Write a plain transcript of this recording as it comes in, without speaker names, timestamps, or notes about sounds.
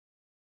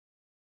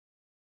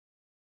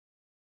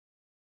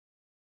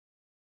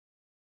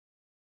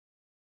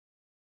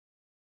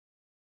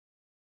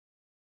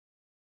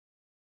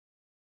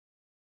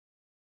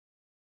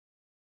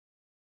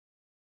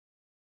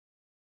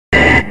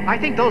I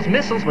think those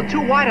missiles were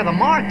too wide of the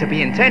mark to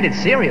be intended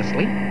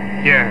seriously.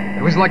 Yeah,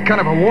 it was like kind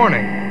of a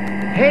warning.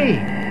 Hey,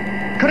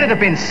 could it have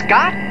been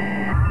Scott?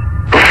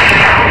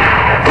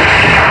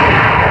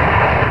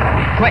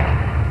 Quick,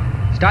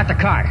 start the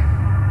car.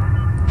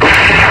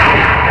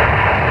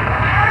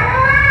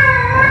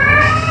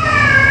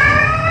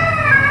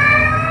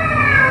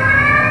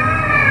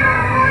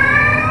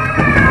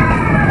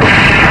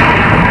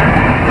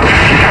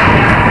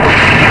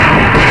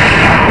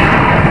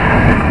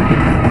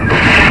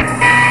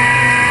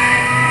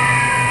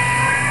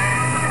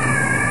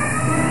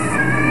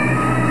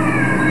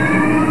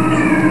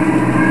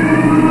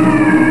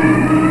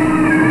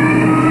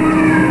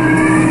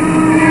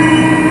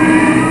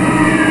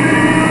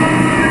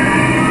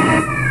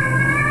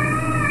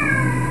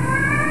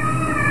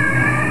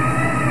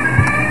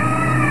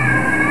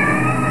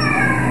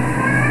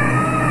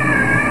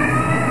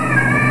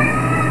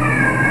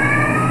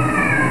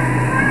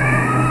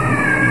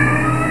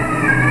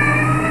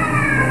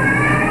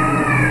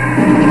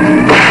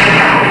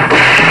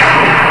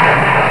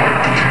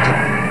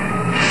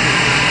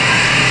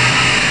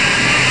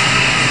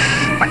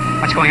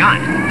 What's going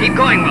on? Keep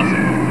going, Wilson.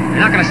 You're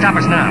not going to stop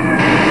us now.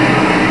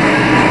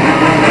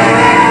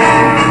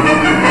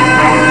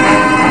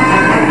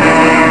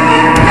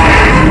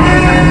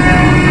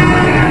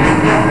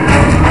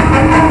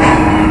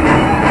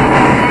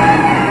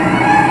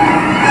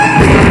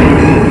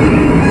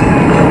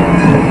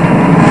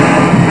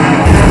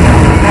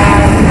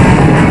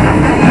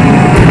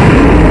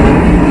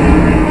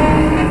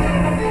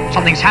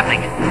 Something's happening.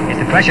 It's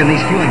the pressure in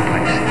these fueling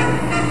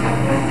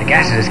pipes. The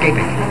gas is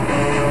escaping.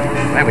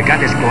 Glad we got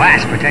this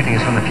glass protecting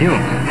us from the fumes.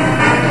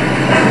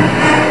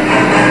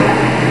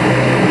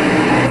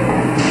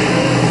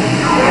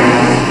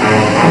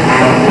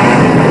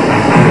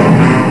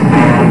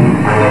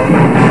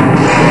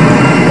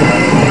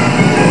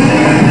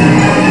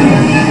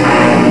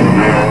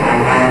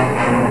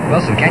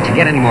 Wilson, can't you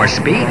get any more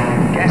speed?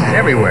 Gas is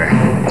everywhere.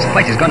 This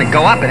place is going to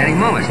go up at any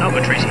moment. No,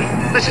 but Tracy,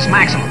 this is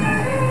maximum.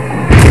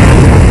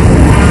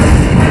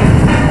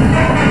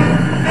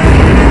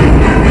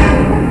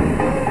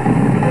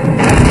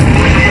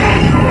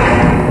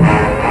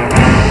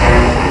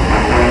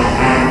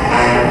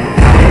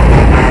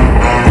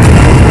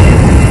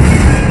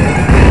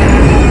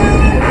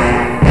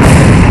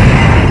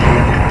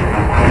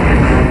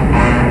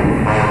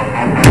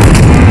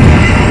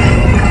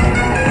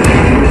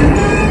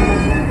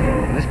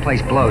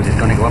 Place blows, it's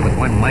going to go up with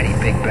one mighty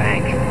big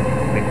bang.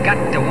 We've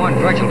got to warn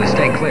Virgil to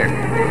stay clear.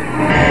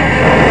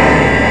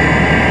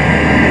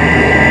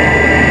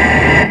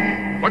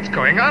 What's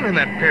going on in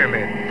that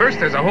pyramid?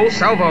 First there's a whole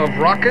salvo of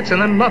rockets and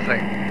then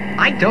nothing.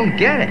 I don't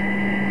get it.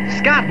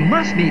 Scott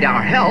must need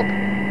our help.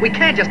 We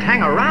can't just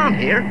hang around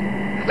here.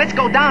 Let's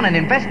go down and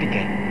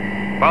investigate.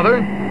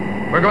 Father,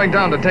 we're going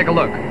down to take a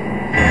look.